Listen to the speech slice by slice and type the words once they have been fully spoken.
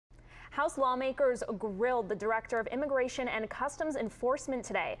House lawmakers grilled the Director of Immigration and Customs Enforcement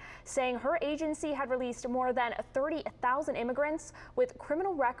today, saying her agency had released more than 30,000 immigrants with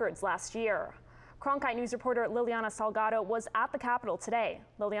criminal records last year. Cronkite News reporter Liliana Salgado was at the Capitol today.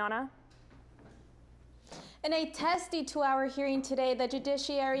 Liliana? In a testy 2-hour hearing today, the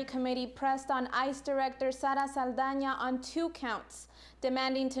Judiciary Committee pressed on ICE Director Sarah Saldaña on 2 counts,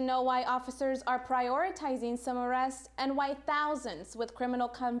 demanding to know why officers are prioritizing some arrests and why thousands with criminal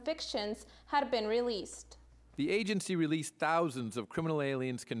convictions had been released. The agency released thousands of criminal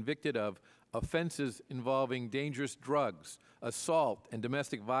aliens convicted of offenses involving dangerous drugs, assault, and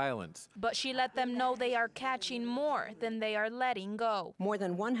domestic violence. But she let them know they are catching more than they are letting go. More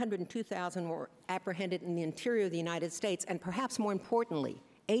than 102,000 were apprehended in the interior of the United States, and perhaps more importantly,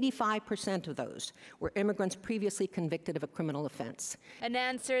 85% of those were immigrants previously convicted of a criminal offense. An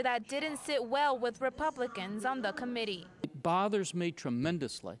answer that didn't sit well with Republicans on the committee. It bothers me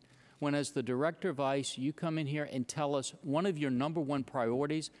tremendously when, as the Director of ICE, you come in here and tell us one of your #1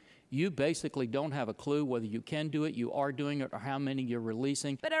 priorities, you basically don't have a clue whether you can do it, you are doing it, or how many you're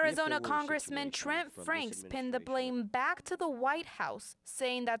releasing. But Arizona Congressman Trent Franks pinned the blame back to the White House,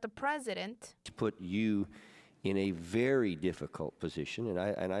 saying that the president put you in a very difficult position,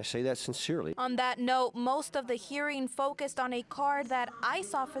 and I say that sincerely. On that note, most of the hearing focused on a card that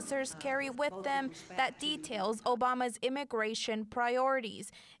ICE officers carry with them that details Obama's immigration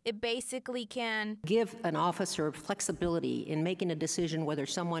priorities. It basically can give an officer flexibility in making a decision whether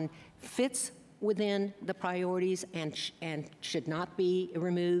someone fits within the priorities and should not be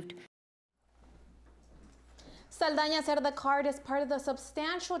removed. Saldaña said the card is part of the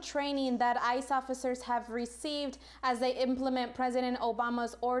substantial training that ICE officers have received as they implement President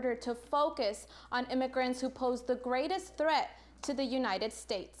Obama's order to focus on immigrants who pose the greatest threat to the United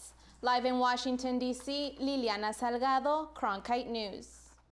States. Live in Washington, D.C., Liliana Salgado, Cronkite News.